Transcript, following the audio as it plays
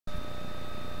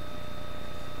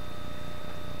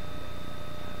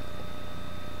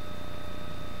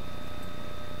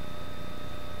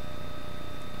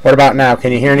What about now?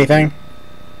 Can you hear anything?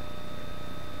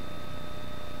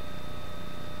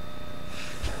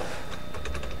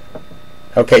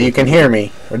 Okay, you can hear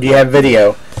me. Or do you have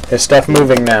video? Is stuff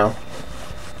moving now?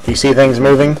 Do you see things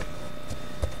moving?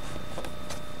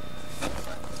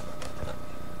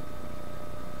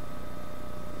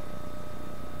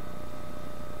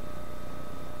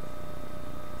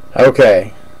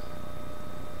 Okay.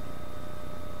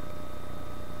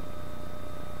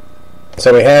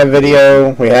 So we have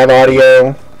video, we have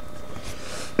audio.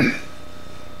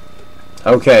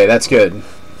 Okay, that's good.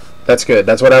 That's good.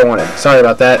 That's what I wanted. Sorry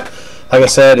about that. Like I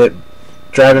said, it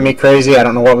driving me crazy. I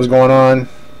don't know what was going on.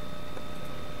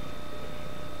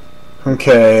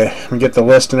 Okay, let me get the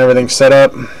list and everything set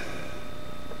up.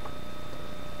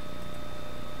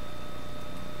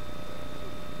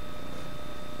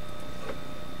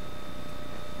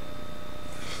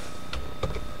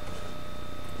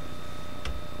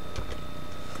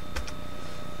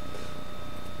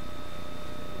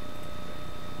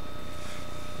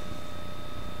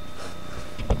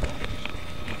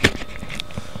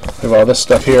 Move all this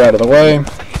stuff here out of the way.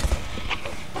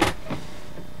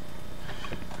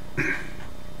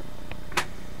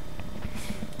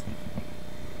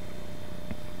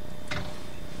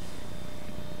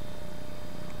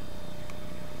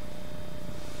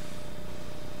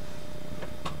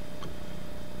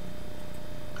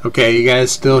 Okay, you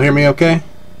guys still hear me okay?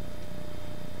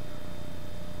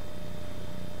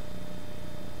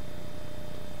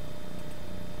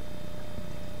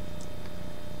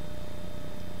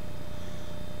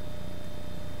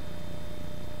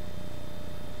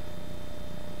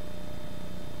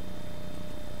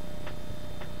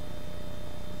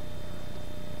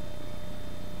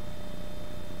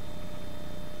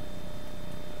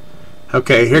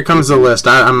 Okay, here comes the list.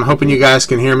 I'm hoping you guys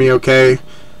can hear me okay.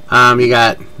 You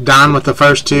got Don with the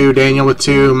first 2, Daniel with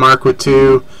 2, Mark with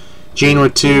 2, Gene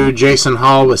with 2, Jason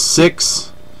Hall with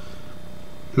 6,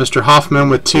 Mr. Hoffman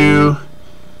with 2,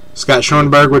 Scott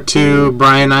Schoenberg with 2,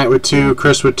 Brian Knight with 2,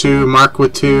 Chris with 2, Mark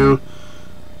with 2,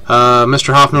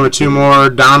 Mr. Hoffman with 2 more,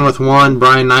 Don with 1,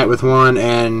 Brian Knight with 1,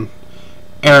 and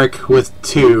Eric with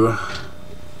 2.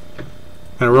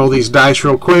 Gonna roll these dice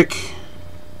real quick.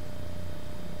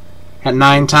 Got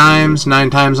 9 times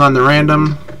on the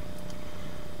random.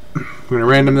 I'm going to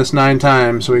random this 9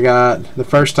 times. So we got the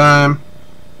first time,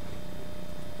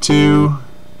 2,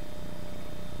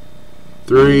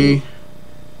 3,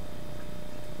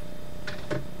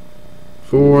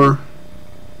 4,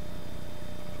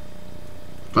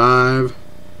 5,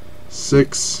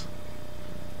 6,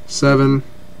 7,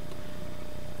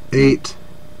 8,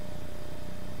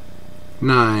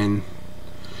 9.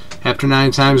 After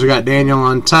 9 times, we got Daniel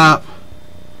on top,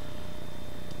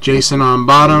 Jason on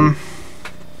bottom.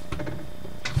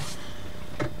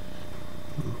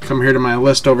 Come here to my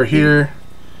list over here.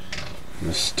 I'm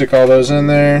going to stick all those in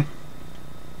there.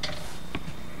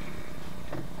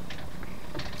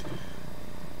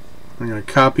 I'm going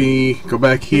to copy, go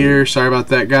back here. Sorry about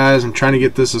that, guys. I'm trying to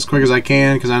get this as quick as I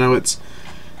can because I know it's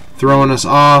throwing us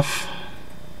off.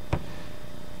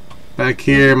 Back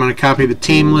here, I'm going to copy the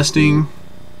team listing.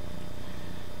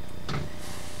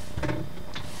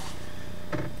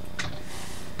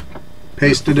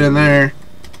 Paste it in there.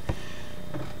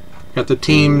 Got the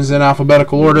teams in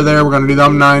alphabetical order there. We're going to do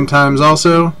them 9 times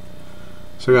also.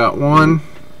 So we got 1,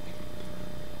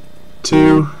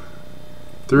 2,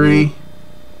 3,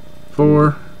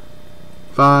 4,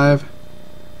 5,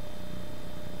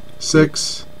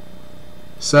 6,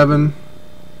 7,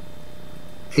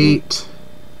 8,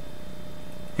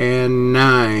 and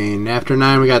 9. After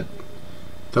 9 we got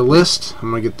the list.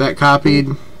 I'm going to get that copied.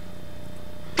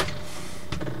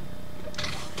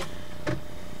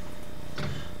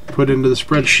 Put into the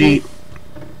spreadsheet.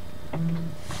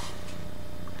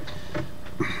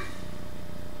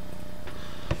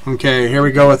 Okay, here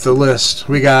we go with the list.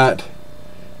 We got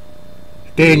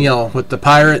Daniel with the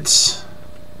Pirates,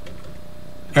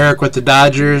 Eric with the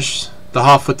Dodgers, the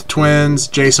Hoff with the Twins,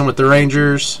 Jason with the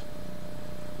Rangers,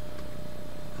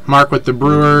 Mark with the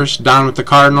Brewers, Don with the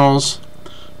Cardinals,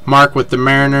 Mark with the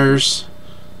Mariners,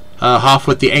 Hoff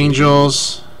with the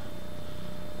Angels,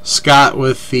 Scott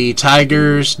with the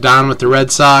Tigers, Don with the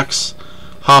Red Sox,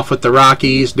 Hoff with the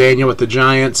Rockies, Daniel with the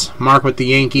Giants, Mark with the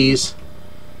Yankees,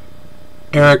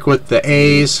 Eric with the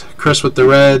A's, Chris with the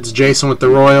Reds, Jason with the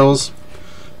Royals,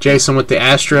 Jason with the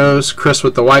Astros, Chris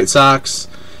with the White Sox,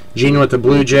 Gene with the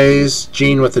Blue Jays,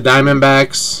 Gene with the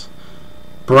Diamondbacks,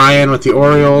 Brian with the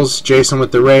Orioles, Jason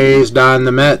with the Rays, Don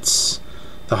the Mets,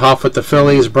 the Hoff with the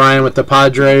Phillies, Brian with the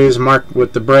Padres, Mark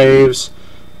with the Braves,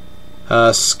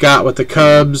 Scott with the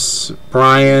Cubs,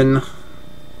 Brian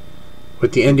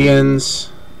with the Indians,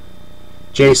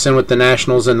 Jason with the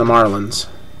Nationals and the Marlins.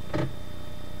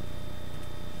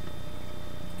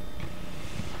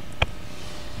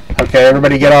 Okay,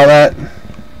 everybody get all that?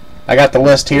 I got the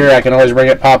list here. I can always bring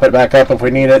it, pop it back up if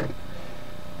we need it.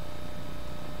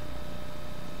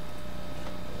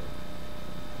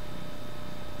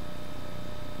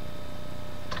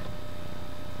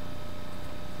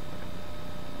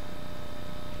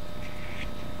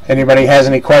 Anybody has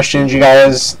any questions, you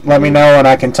guys let me know and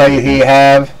I can tell you who you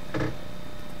have.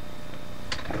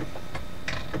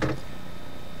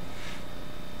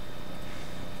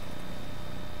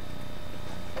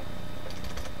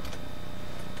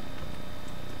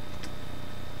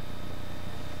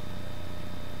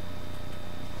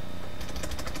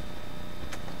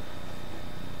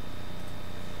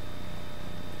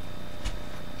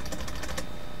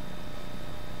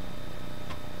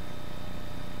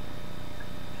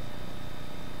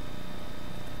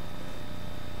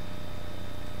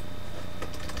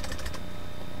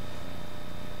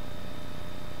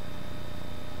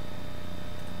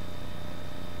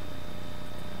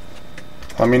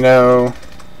 Let me know.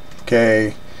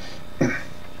 Okay.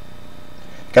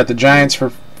 Got the Giants for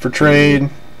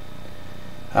trade.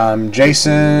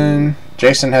 Jason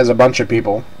has a bunch of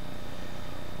people.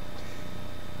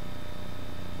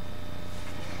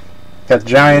 Got the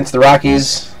Giants, the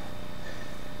Rockies.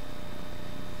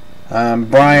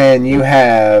 Brian, you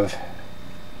have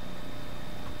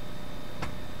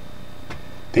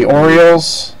the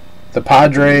Orioles, the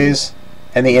Padres,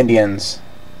 and the Indians.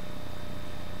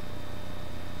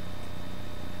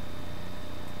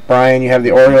 Brian, you have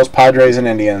the Orioles, Padres, and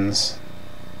Indians.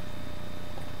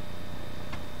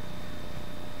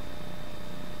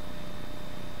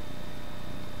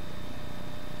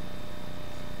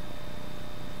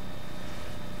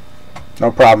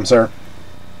 No problem, sir.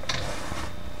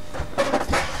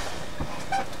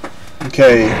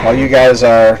 Okay, while you guys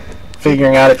are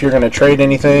figuring out if you're going to trade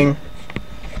anything,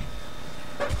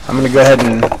 I'm going to go ahead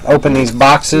and open these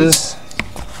boxes.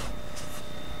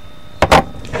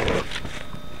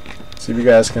 See if you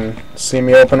guys can see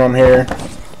me open them here.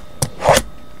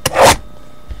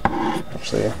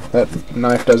 Actually, that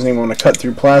knife doesn't even want to cut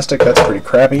through plastic. That's pretty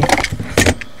crappy.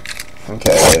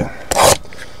 Okay,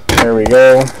 there we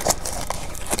go.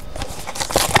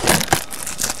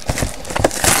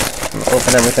 I'm going to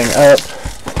open everything up.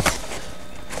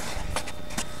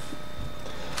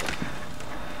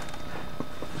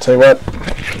 Tell you what,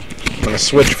 I'm going to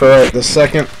switch for this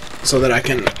second so that I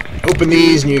can open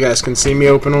these and you guys can see me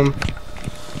open them.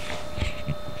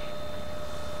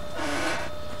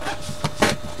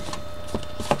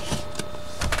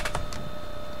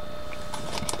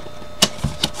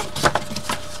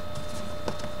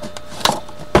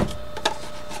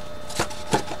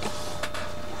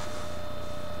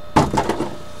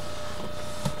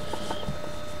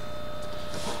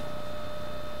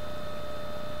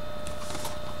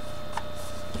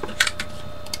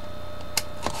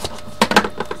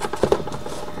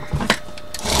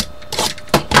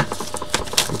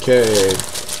 Okay.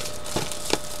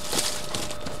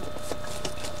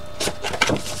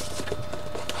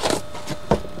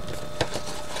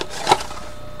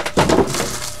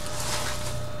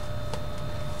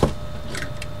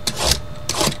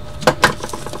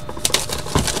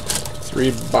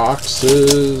 Three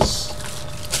boxes.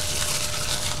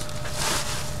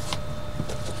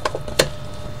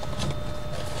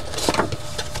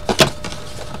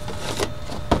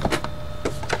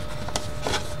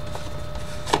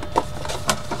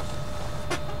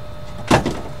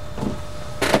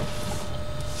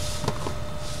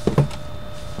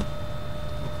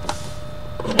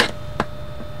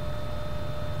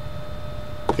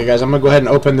 Okay guys, I'm going to go ahead and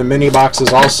open the mini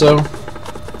boxes also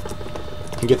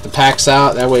and get the packs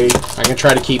out. That way I can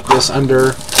try to keep this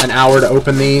under an hour to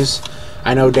open these.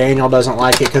 I know Daniel doesn't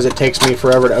like it because it takes me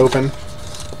forever to open.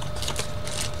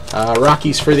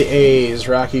 Rockies for the A's.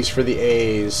 Rockies for the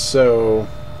A's. So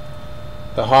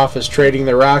the Hoff is trading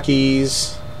the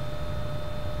Rockies.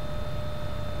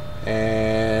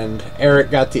 And Eric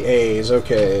got the A's.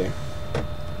 Okay.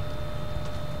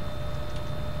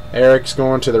 Eric's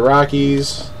going to the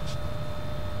Rockies.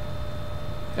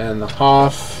 And the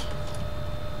Hoff.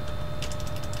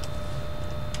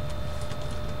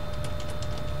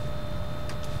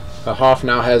 The Hoff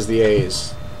now has the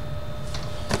A's.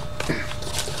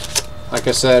 Like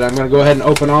I said, I'm going to go ahead and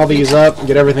open all these up and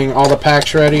get everything, all the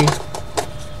packs ready.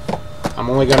 I'm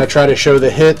only going to try to show the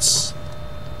hits.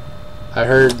 I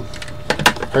heard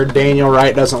Daniel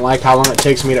Wright doesn't like how long it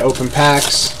takes me to open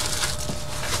packs.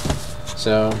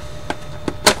 So,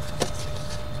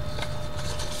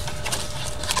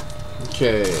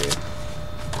 okay.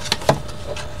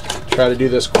 Try to do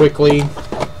this quickly.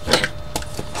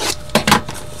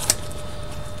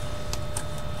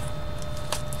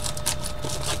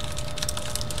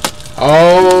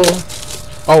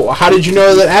 Oh, how did you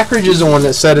know that Ackridge is the one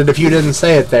that said it if you didn't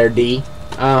say it there, D?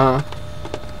 Uh-huh.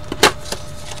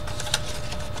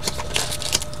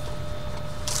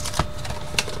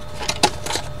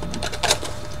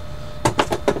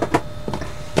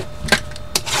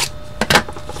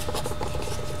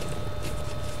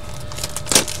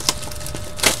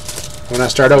 When I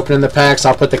start opening the packs,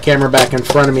 I'll put the camera back in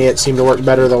front of me. It seemed to work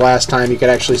better the last time. You could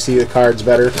actually see the cards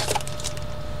better.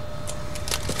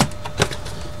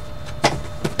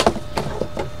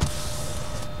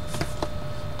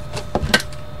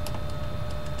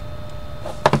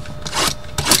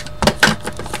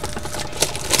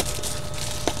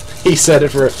 He said it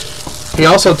for. He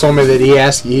also told me that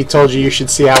he told you should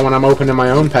see how when I'm opening my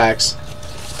own packs.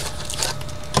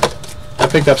 I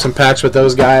picked up some packs with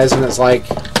those guys, and it's like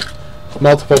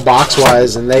multiple box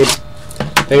wise, and they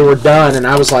were done, and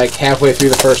I was like halfway through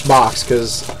the first box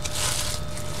because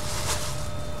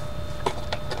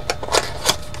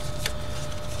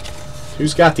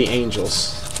who's got the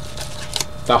Angels?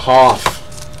 The Hoff.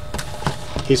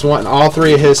 He's wanting all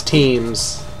three of his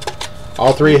teams.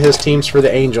 All three of his teams for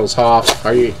the Angels, Hoff.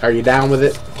 Are you down with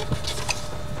it?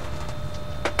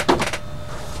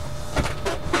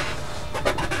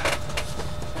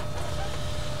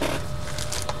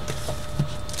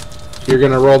 You're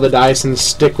gonna roll the dice and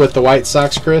stick with the White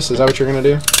Sox, Chris? Is that what you're gonna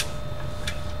do?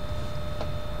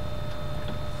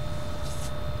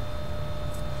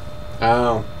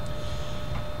 Oh.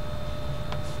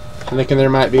 I'm thinking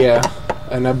there might be an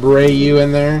Abreu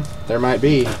in there. There might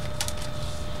be.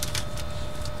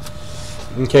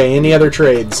 Okay, any other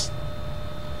trades?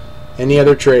 Any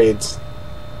other trades?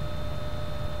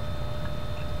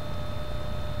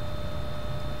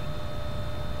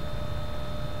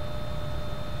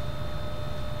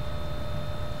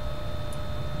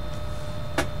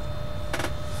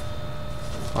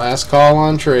 Last call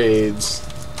on trades.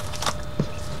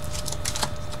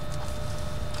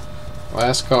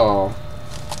 Last call.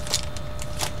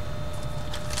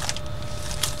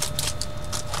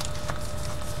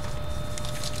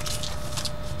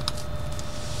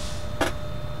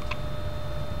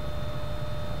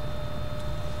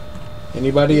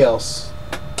 Anybody else?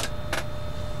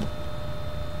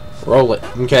 Roll it.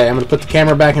 Okay, I'm going to put the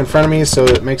camera back in front of me so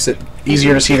it makes it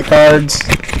easier to see the cards.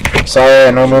 Sorry,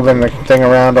 I know moving the thing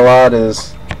around a lot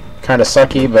is kind of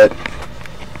sucky, but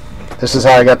this is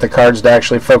how I got the cards to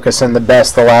actually focus in the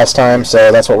best the last time,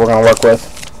 so that's what we're going to work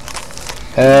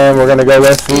with. And we're going to go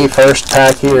with the first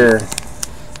pack here.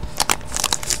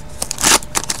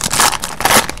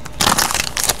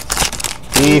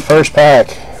 The first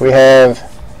pack, we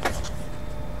have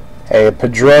a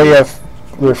Pedroia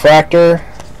refractor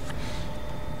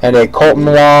and a Colton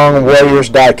Long Warriors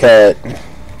die cut.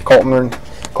 Colton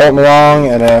Long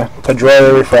and a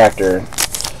Pedroia refractor.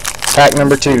 Pack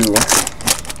number 2.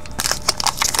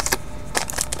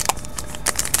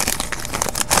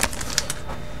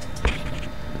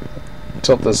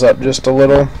 Tilt this up just a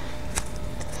little.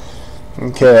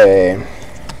 Okay.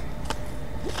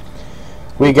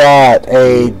 We got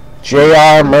a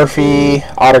J.R. Murphy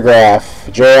autograph.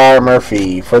 J.R.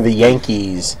 Murphy for the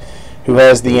Yankees. Who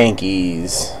has the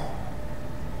Yankees?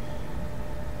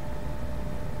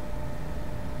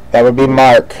 That would be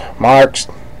Mark. Mark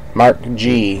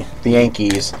G. The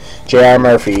Yankees. J.R.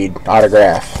 Murphy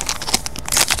autograph.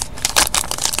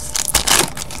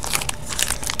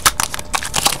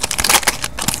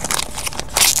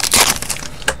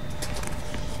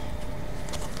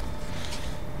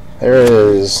 There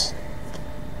is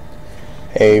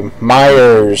a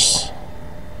Myers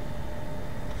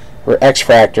for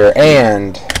X-Fractor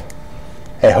and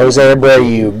a Jose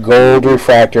Abreu gold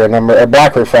refractor, a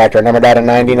black refractor, numbered out of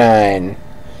 99.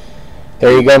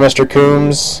 There you go, Mr.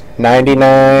 Coombs.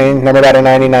 99, numbered out of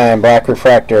 99, black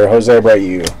refractor, Jose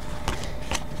Abreu.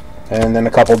 And then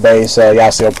a couple base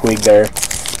Yasiel Puig there.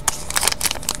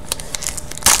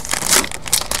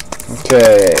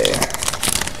 Okay.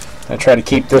 I try to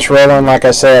keep this rolling. Like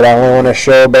I said, I only want to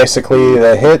show basically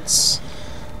the hits.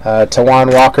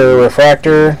 Tawan Walker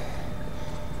refractor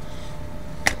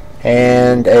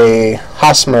and a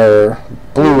Hosmer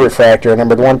blue refractor,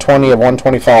 numbered 120 of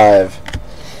 125.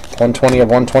 120 of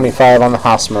 125 on the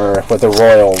Hosmer with the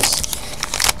Royals.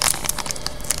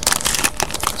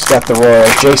 It's got the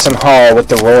Royals. Jason Hall with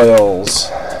the Royals.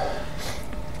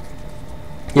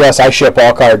 Yes, I ship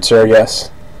all cards, sir. Yes.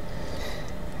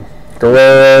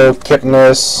 Guerrero,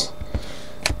 Kipnis,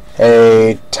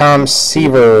 a Tom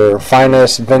Seaver,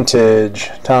 finest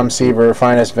vintage. Tom Seaver,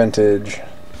 finest vintage.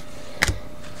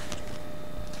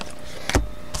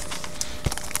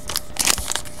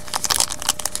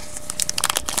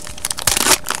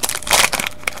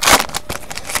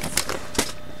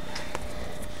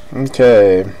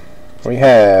 Okay, we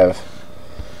have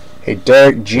a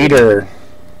Derek Jeter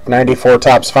 94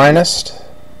 Topps Finest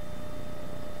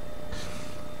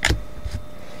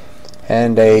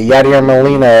and a Yadier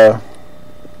Molina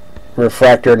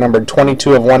refractor numbered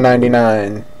 22 of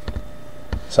 199.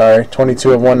 Sorry,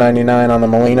 22 of 199 on the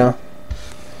Molina.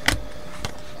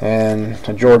 And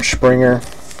a George Springer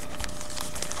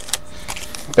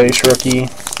base rookie.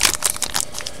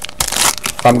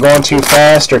 If I'm going too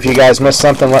fast or if you guys missed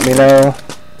something, let me know.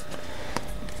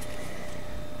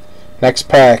 Next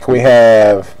pack we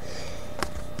have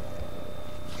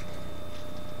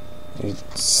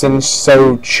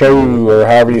Sinso Cho, or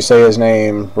however you say his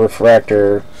name,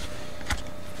 refractor.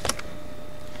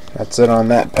 That's it on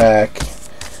that pack.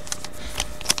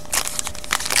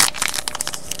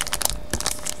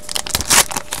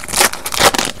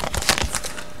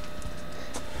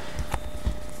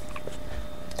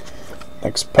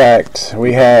 Next pack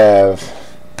we have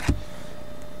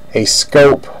a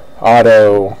Scope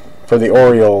auto for the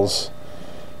Orioles.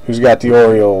 Who's got the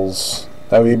Orioles?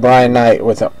 That would be Brian Knight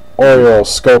with an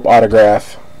Orioles Scope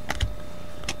autograph.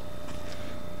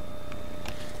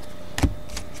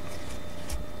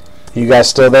 You guys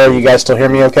still there? You guys still hear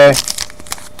me okay?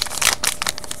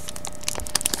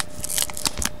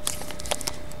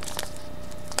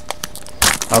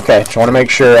 Okay, just want to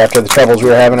make sure after the troubles we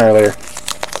were having earlier.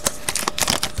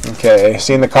 Okay,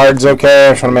 seeing the cards okay?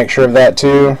 I just want to make sure of that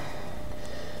too.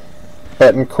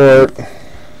 Betancourt.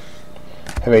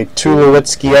 Have a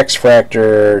Tulowitzki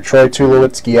X-Fractor, Troy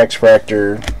Tulowitzki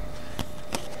X-Fractor.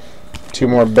 2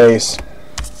 more base.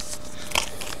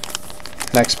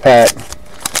 Next pack.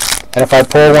 And if I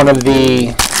pull one of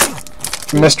the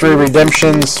mystery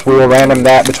redemptions, we will random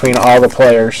that between all the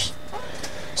players.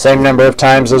 Same number of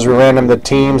times as we random the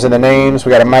teams and the names. We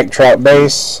got a Mike Trout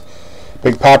base,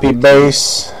 Big Papi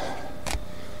base,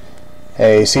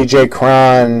 a CJ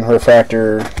Cron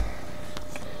refractor,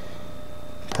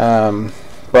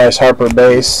 Bryce Harper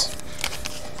base,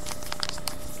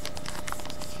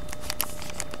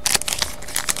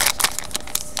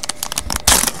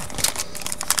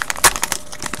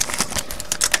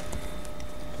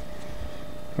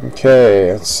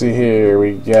 okay, let's see here.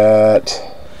 We got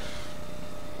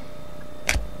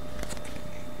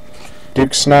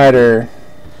Duke Snider,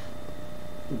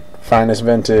 Finest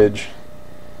Vintage,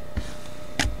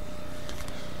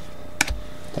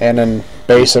 and then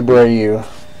base Abreu,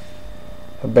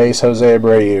 a base Jose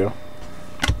Abreu.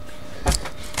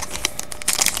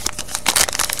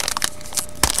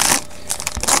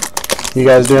 You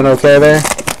guys doing okay there?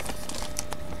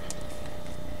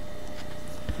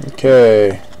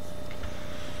 Okay.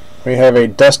 We have a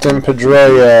Dustin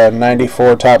Pedroia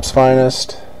 94 Topps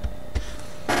Finest.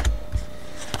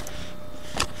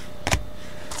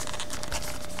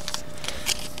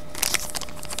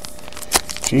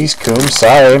 Jeez, Coombs,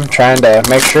 sorry, I'm trying to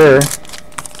make sure.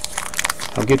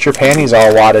 Don't get your panties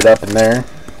all wadded up in there.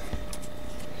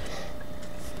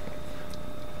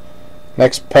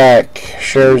 Next pack,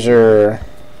 Scherzer,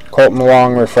 Colton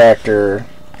Wong refractor,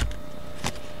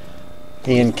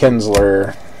 Ian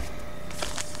Kinsler.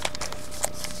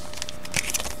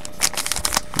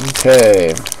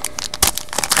 Okay.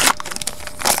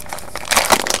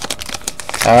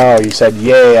 Oh, you said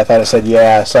yay. I thought it said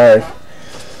yeah. Sorry.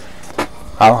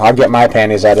 I'll get my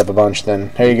panties out of a bunch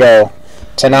then. Here you go.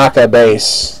 Tanaka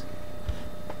base.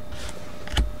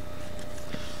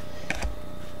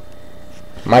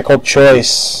 Michael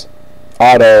Choice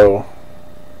auto.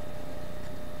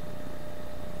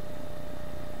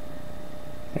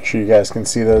 Make sure you guys can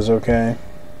see those okay.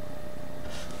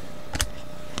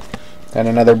 And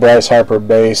another Bryce Harper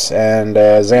base and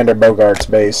Xander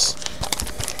Bogaerts base.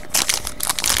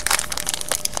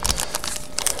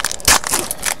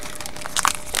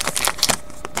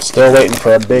 Still waiting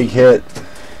for a big hit.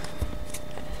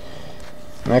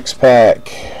 Next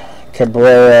pack,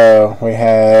 Cabrera. We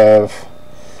have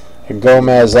a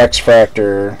Gomez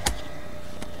X-Fractor,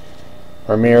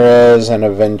 Ramirez, and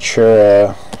a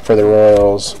Ventura for the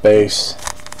Royals base.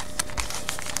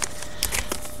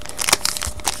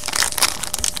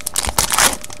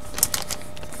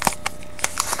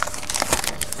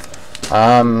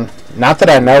 Not that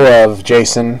I know of,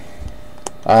 Jason.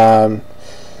 I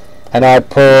know I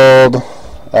pulled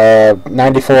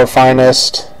 94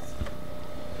 Finest,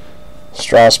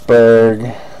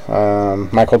 Strasburg,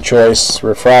 Michael Choice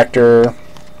refractor.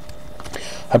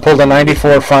 I pulled a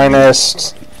 94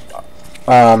 Finest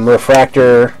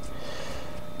refractor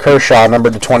Kershaw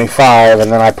numbered to 25,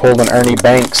 and then I pulled an Ernie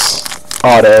Banks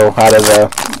auto out of the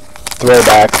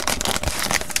throwback.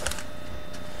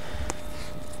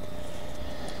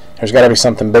 There's got to be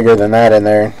something bigger than that in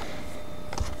there.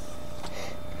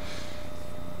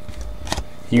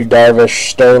 Yu Darvish,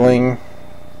 Sterling.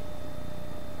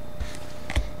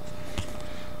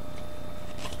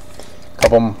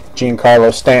 Couple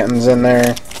Giancarlo Stantons in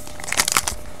there.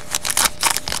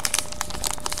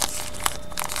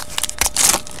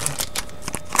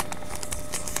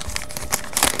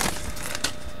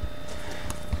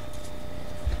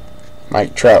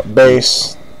 Mike Trout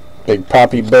base. Big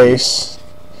Papi base.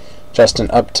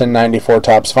 Justin Upton 94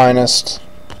 Topps Finest.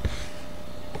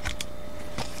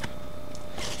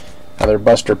 Another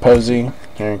Buster Posey.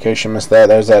 Here, in case you missed that,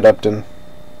 there's that Upton.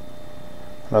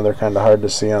 Another kind of hard to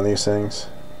see on these things.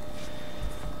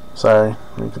 Sorry,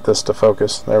 let me get this to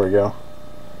focus. There we go.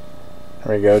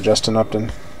 There we go, Justin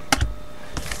Upton.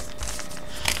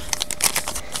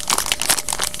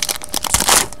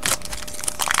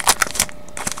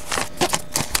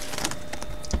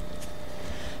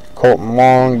 Colton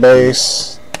Long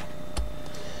base.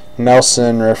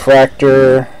 Nelson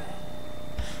refractor.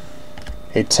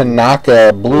 A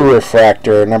Tanaka blue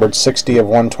refractor, numbered 60 of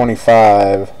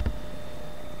 125.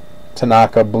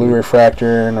 Tanaka blue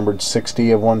refractor, numbered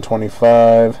 60 of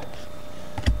 125.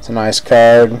 It's a nice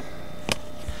card.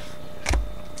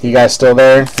 You guys still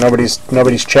there?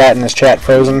 Nobody's chatting. Is chat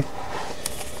frozen?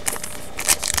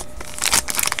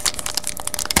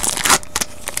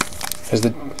 Is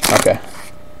the okay?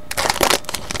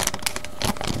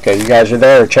 Okay, you guys are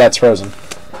there, or chat's frozen?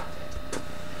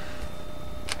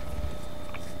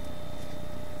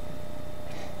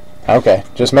 Okay,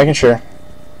 just making sure.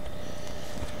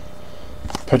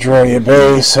 Pedroia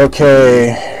base.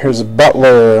 Okay, here's a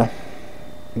Butler.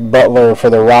 Butler for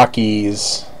the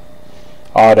Rockies.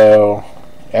 Auto.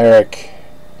 Eric.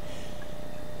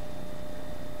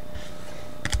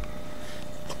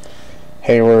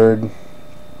 Hayward.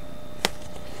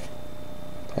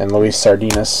 And Luis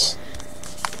Sardinas.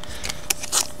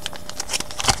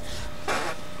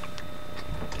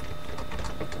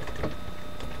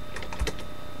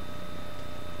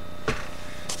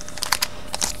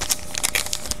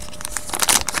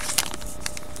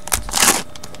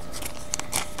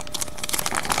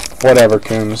 Whatever,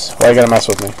 Coombs. Why you gotta mess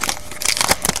with me?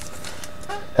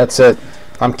 That's it.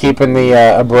 I'm keeping the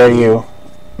Abreu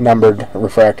numbered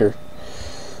refractor.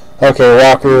 Okay,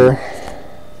 Walker.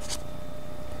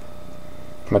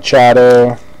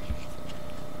 Machado.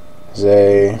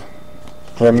 Jose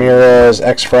Ramirez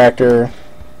X-Fractor.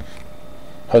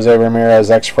 Jose Ramirez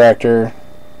X-Fractor.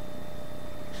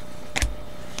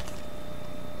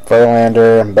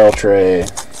 Verlander and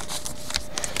Beltre.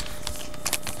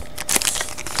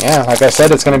 Yeah, like I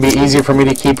said, it's going to be easier for me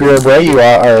to keep your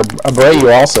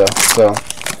Abreu also. So,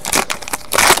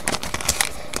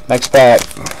 next pack.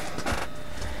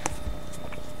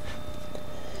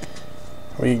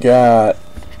 We got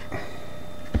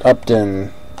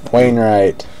Upton,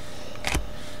 Wainwright,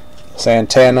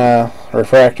 Santana,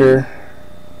 refractor,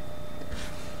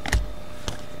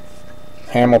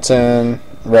 Hamilton,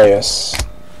 Reyes.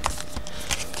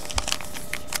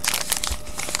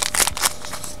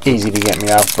 Easy to get me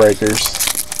off breakers.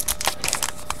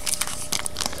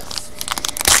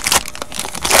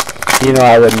 You know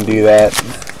I wouldn't do that.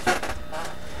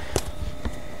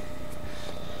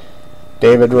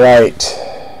 David Wright.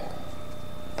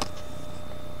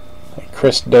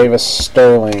 Chris Davis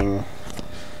Sterling.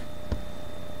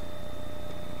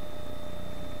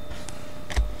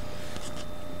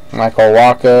 Michael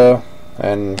Wacha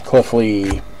and Cliff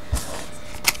Lee.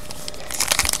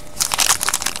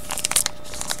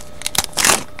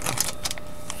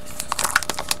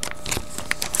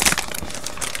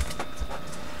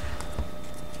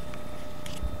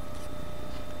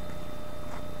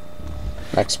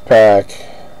 Next pack.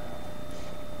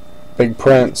 Big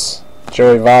Prince,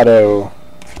 Joey Votto,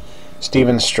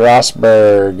 Steven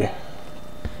Strasburg,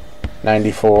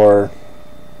 94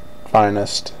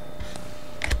 Finest.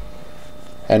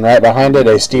 And right behind it,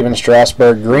 a Steven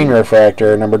Strasburg green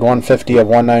refractor, numbered 150 of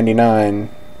 199.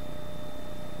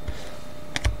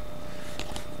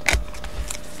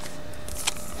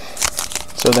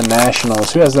 So the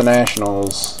Nationals. Who has the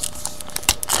Nationals?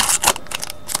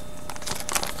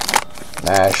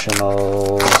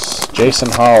 Nationals.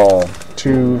 Jason Hall.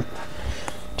 Two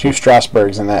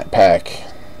Strasburgs in that pack.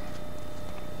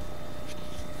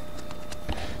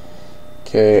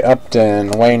 Okay,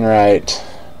 Upton, Wainwright,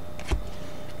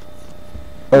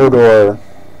 Odor,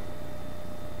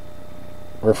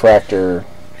 refractor,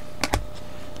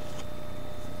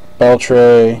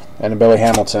 Beltre, and a Billy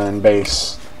Hamilton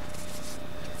base.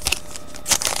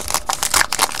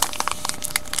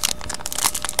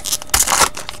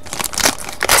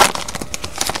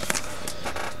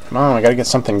 Come on, I gotta get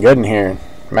something good in here.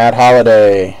 Matt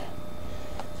Holliday,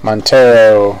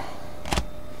 Montero,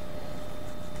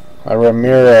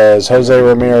 Ramirez, Jose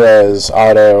Ramirez,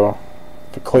 auto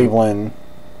for Cleveland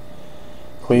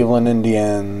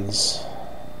Indians.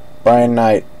 Brian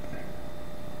Knight.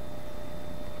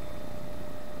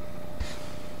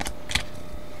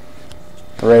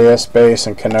 Reyes base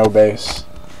and Cano base.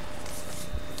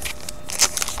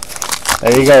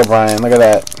 There you go, Brian. Look at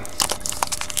that.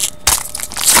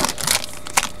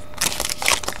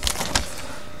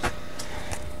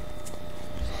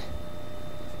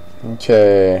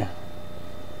 Okay.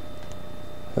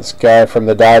 This guy from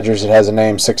the Dodgers, it has a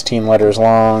name 16 letters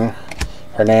long.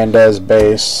 Hernandez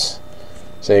base.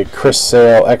 It's a Chris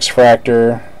Sale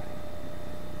X-Fractor.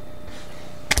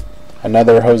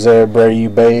 Another Jose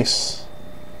Abreu base.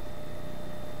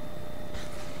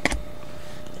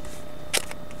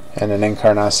 And an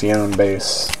Encarnacion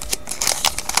base.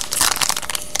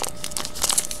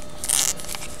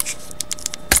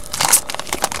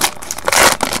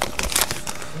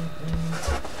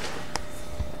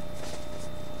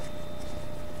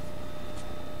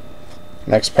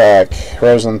 Next pack,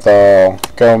 Rosenthal,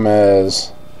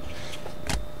 Gomez,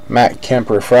 Matt Kemp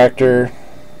Refractor,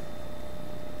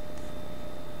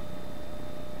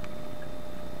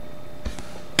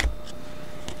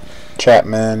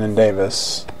 Chapman and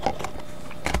Davis.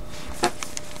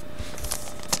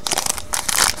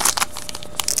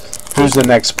 Who's the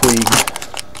next Puig?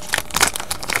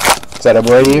 Is that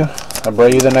Abreu?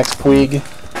 Abreu the next Puig?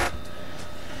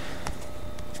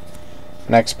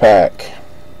 Next pack.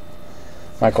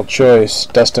 Michael Choice,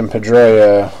 Dustin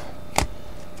Pedroia,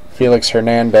 Felix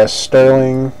Hernandez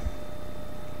Sterling.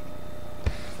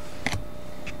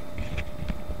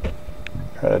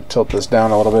 Try to tilt this down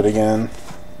a little bit again.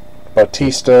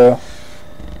 Bautista,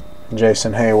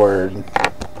 Jason Hayward.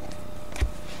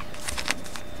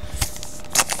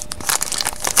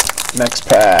 Next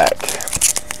pack.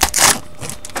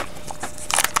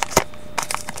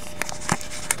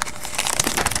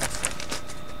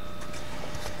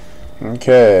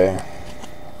 Okay,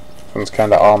 this one's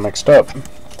kind of all mixed up.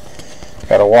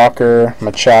 Got a Walker,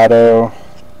 Machado,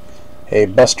 a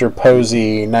Buster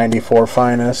Posey 94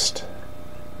 Finest,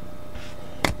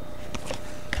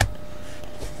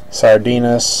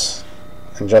 Sardinas,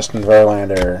 and Justin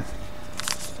Verlander.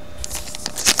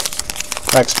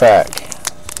 Next pack.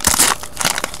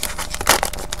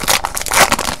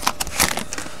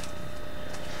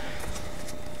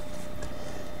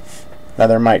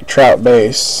 Another Mike Trout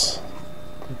base.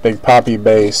 Big Poppy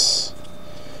base.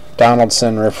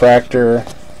 Donaldson refractor.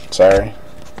 Sorry.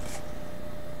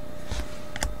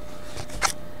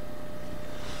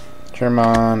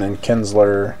 German and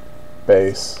Kinsler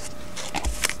base.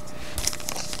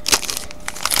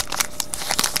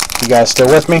 You guys still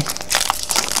with me?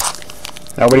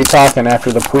 Nobody talking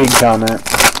after the Puig comment.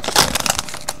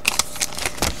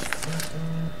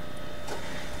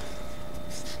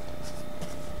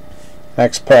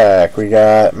 Next pack, we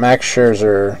got Max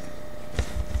Scherzer,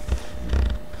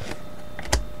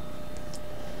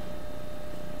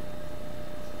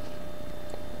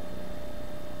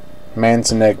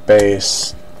 Manzanik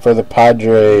base. For the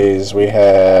Padres, we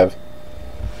have,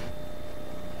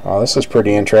 oh, this is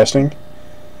pretty interesting,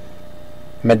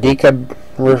 Medica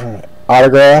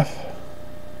autograph.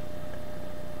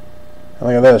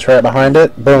 Look at this, right behind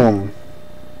it, boom,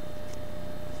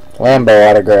 Lambeau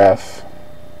autograph.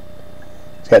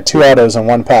 Got 2 autos in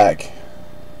 1 pack.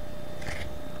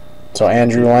 So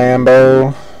Andrew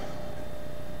Lambeau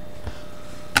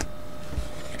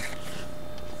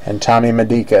and Tommy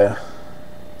Medica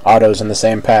autos in the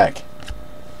same pack.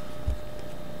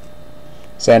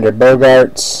 Xander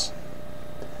Bogaerts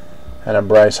and a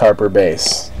Bryce Harper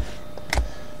base.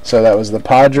 So that was the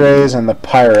Padres and the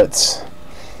Pirates.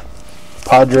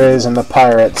 Padres and the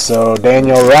Pirates. So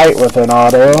Daniel Wright with an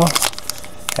auto,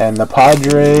 and the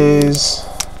Padres,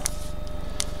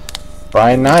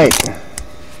 Brian Knight.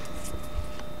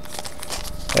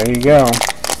 There you go.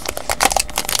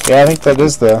 Yeah, I think that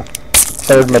is the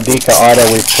 3rd Medica auto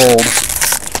we pulled,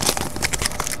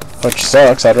 which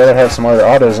sucks. I'd rather have some other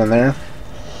autos in there.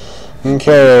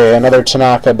 Okay, another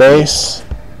Tanaka base.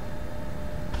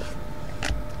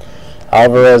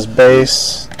 Alvarez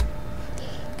base.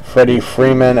 Freddie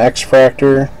Freeman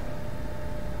X-Fractor.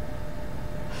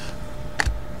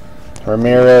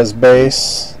 Ramirez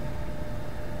base.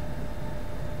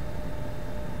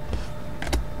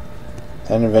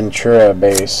 And Ventura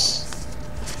base.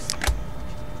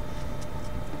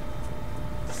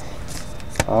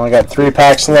 Only got 3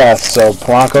 packs left, so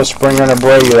Polanco, Springer, and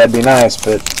Abreu, that'd be nice,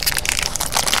 but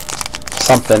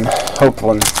something,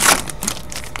 hopefully.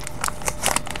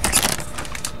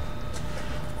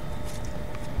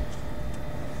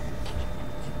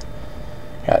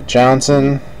 Got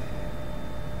Johnson,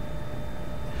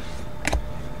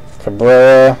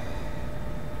 Cabrera,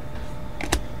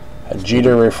 a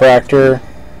Jeter refractor,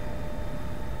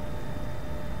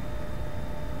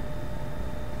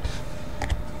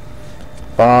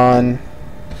 Vaughn,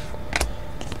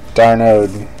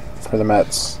 Darnode for the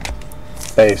Mets,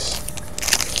 base.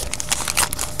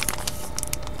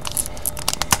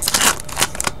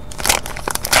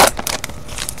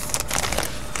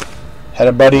 Had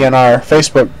a buddy in our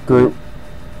Facebook group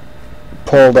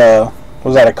pulled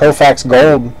was that a Koufax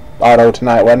Gold auto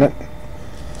tonight, wasn't it?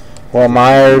 Will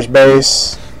Myers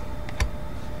base,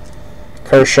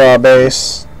 Kershaw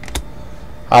base,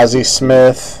 Ozzie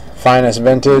Smith finest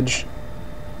vintage,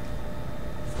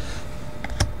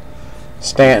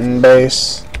 Stanton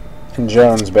base, and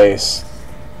Jones base.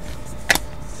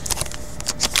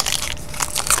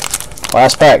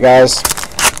 Last pack, guys.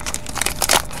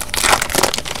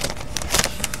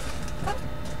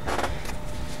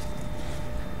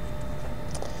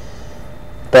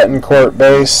 Betancourt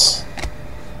base,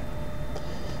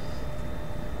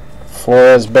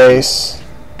 Flores base,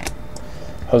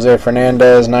 Jose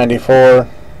Fernandez 94,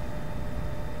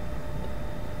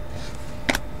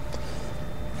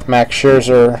 Max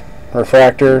Scherzer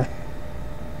refractor,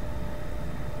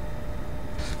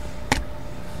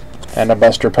 and a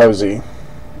Buster Posey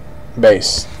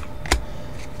base.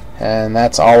 And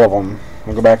that's all of them.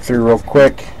 We'll go back through real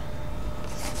quick.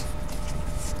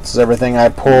 This is everything I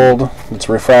pulled. It's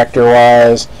refractor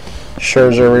wise.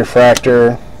 Scherzer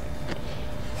refractor,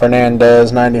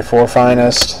 Fernandez 94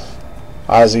 finest,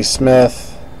 Ozzie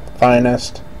Smith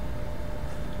finest.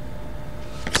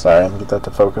 Sorry, let me get that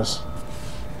to focus.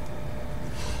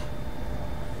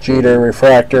 Jeter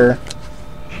refractor.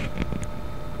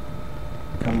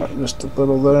 Come up just a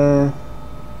little there.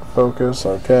 Focus,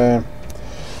 okay.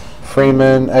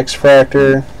 Freeman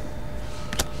X-Fractor.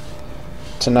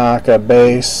 Tanaka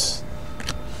base,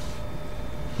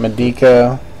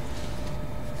 Medica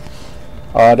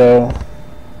auto,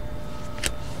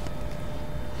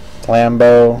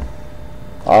 Lambeau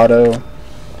auto,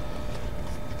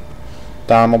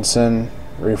 Donaldson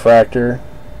refractor,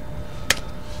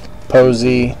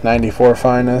 Posey 94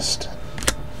 finest,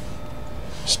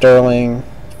 Sterling,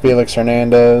 Felix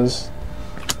Hernandez,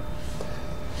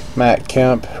 Matt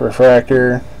Kemp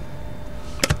refractor,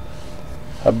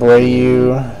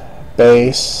 Abreu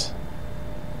base,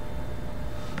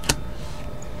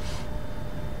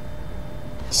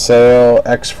 Sale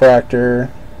X-Fractor.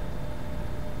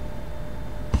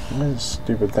 This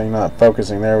stupid thing not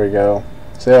focusing. There we go.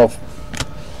 Sale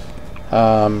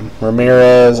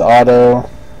Ramirez auto,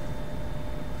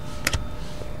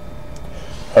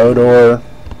 Odor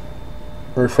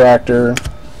refractor,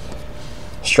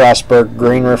 Strasburg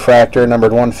green refractor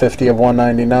numbered 150 of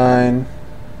 199.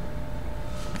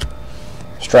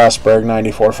 Strasburg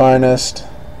 94 finest,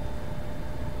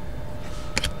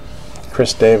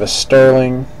 Chris Davis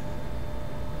Sterling,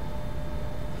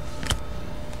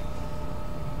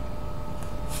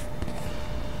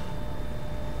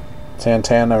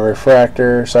 Santana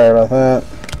refractor, sorry about that.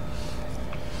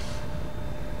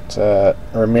 It's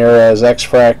Ramirez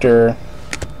X-Fractor,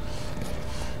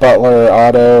 Butler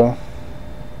auto,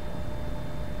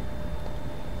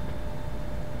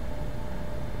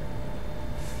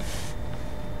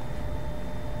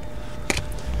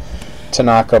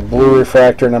 Tanaka blue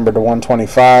refractor numbered to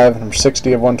 125, number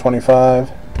 60 of 125.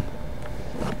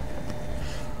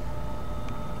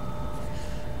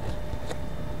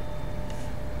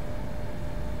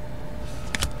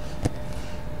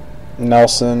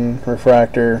 Nelson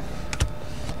refractor,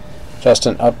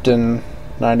 Justin Upton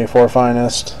 94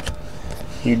 finest,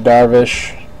 Yu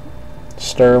Darvish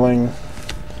Sterling,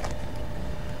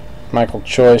 Michael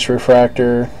Choice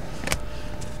refractor,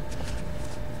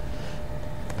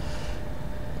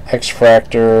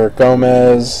 X-Fractor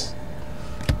Gomez,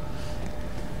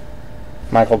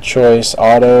 Michael Choice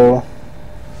auto,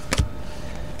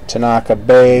 Tanaka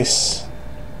base,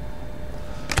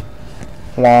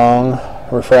 Long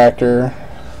refractor,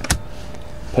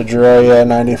 Pedroia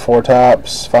 94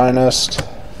 tops finest,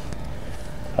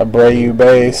 Abreu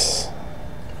base,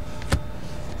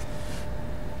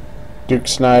 Duke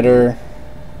Snyder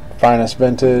finest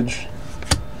vintage,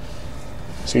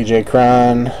 CJ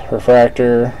Cron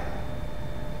refractor,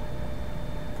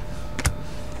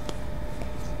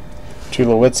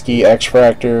 Tulowitzki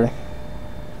X-Fractor,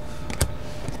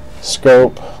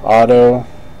 Scope auto,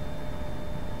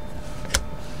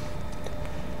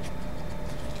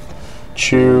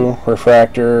 Chu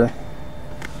refractor,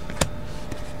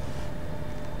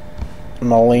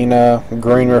 Molina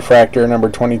green refractor number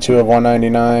 22 of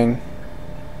 199,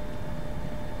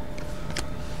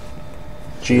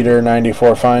 Jeter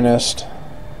 94 finest,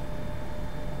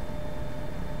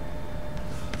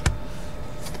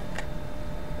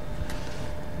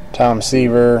 Tom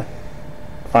Seaver,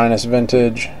 Finest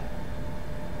Vintage.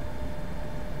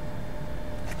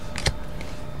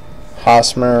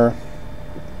 Hosmer,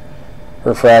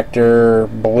 Refractor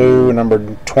Blue,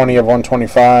 number 20 of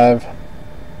 125.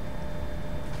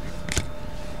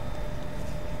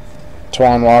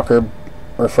 Twan Walker,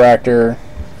 Refractor.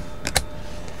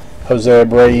 Jose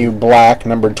Abreu Black,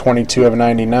 number 22 of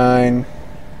 99.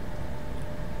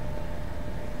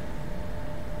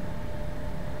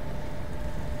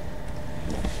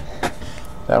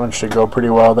 That one should go pretty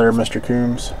well there, Mr.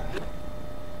 Coombs.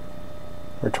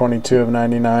 We're 22 of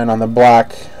 99 on the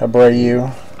black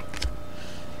Abreu.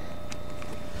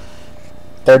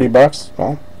 $30.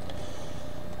 Well,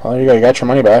 there you go. You got your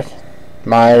money back.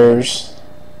 Myers,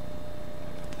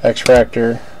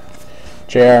 X-Fractor,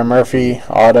 J.R. Murphy,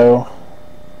 Auto,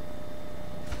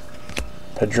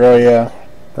 Pedroia,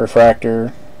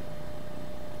 Refractor,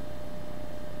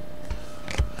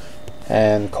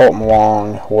 and Colton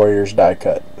Wong, Warriors die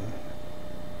cut.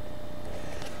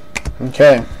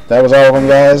 Okay, that was all of them,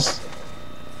 guys.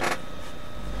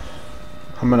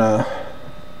 I'm gonna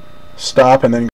stop and then